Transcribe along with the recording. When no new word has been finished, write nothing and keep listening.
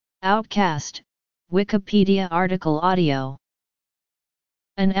Outcast, Wikipedia article audio.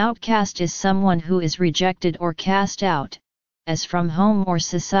 An outcast is someone who is rejected or cast out, as from home or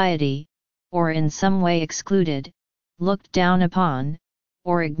society, or in some way excluded, looked down upon,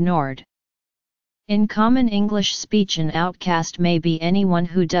 or ignored. In common English speech, an outcast may be anyone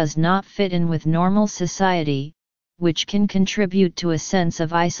who does not fit in with normal society, which can contribute to a sense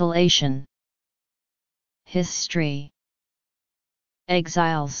of isolation. History.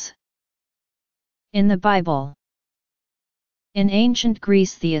 Exiles. In the Bible. In ancient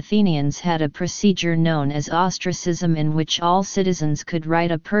Greece, the Athenians had a procedure known as ostracism, in which all citizens could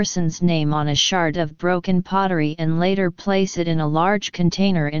write a person's name on a shard of broken pottery and later place it in a large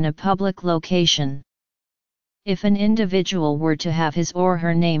container in a public location. If an individual were to have his or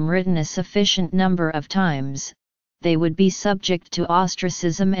her name written a sufficient number of times, they would be subject to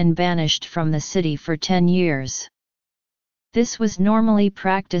ostracism and banished from the city for 10 years. This was normally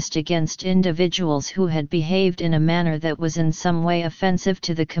practiced against individuals who had behaved in a manner that was in some way offensive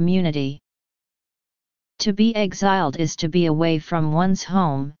to the community. To be exiled is to be away from one's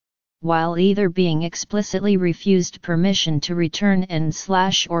home, while either being explicitly refused permission to return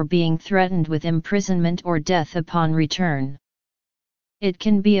or being threatened with imprisonment or death upon return. It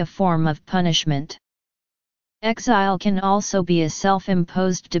can be a form of punishment. Exile can also be a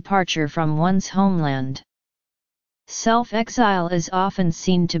self-imposed departure from one's homeland. Self-exile is often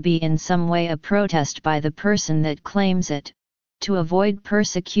seen to be in some way a protest by the person that claims it, to avoid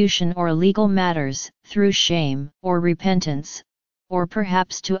persecution or legal matters, through shame or repentance, or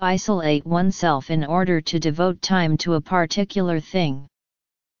perhaps to isolate oneself in order to devote time to a particular thing.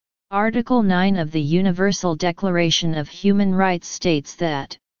 Article 9 of the Universal Declaration of Human Rights states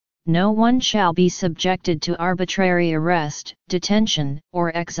that, "No one shall be subjected to arbitrary arrest, detention,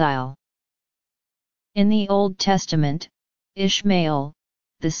 or exile." In the Old Testament, Ishmael,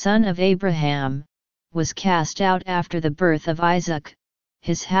 the son of Abraham, was cast out after the birth of Isaac,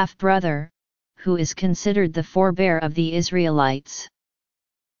 his half-brother, who is considered the forebear of the Israelites.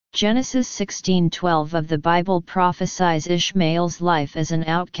 Genesis 16:12 of the Bible prophesies Ishmael's life as an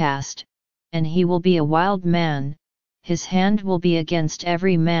outcast, and he will be a wild man, his hand will be against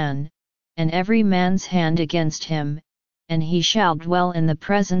every man, and every man's hand against him, and he shall dwell in the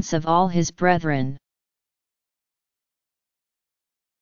presence of all his brethren.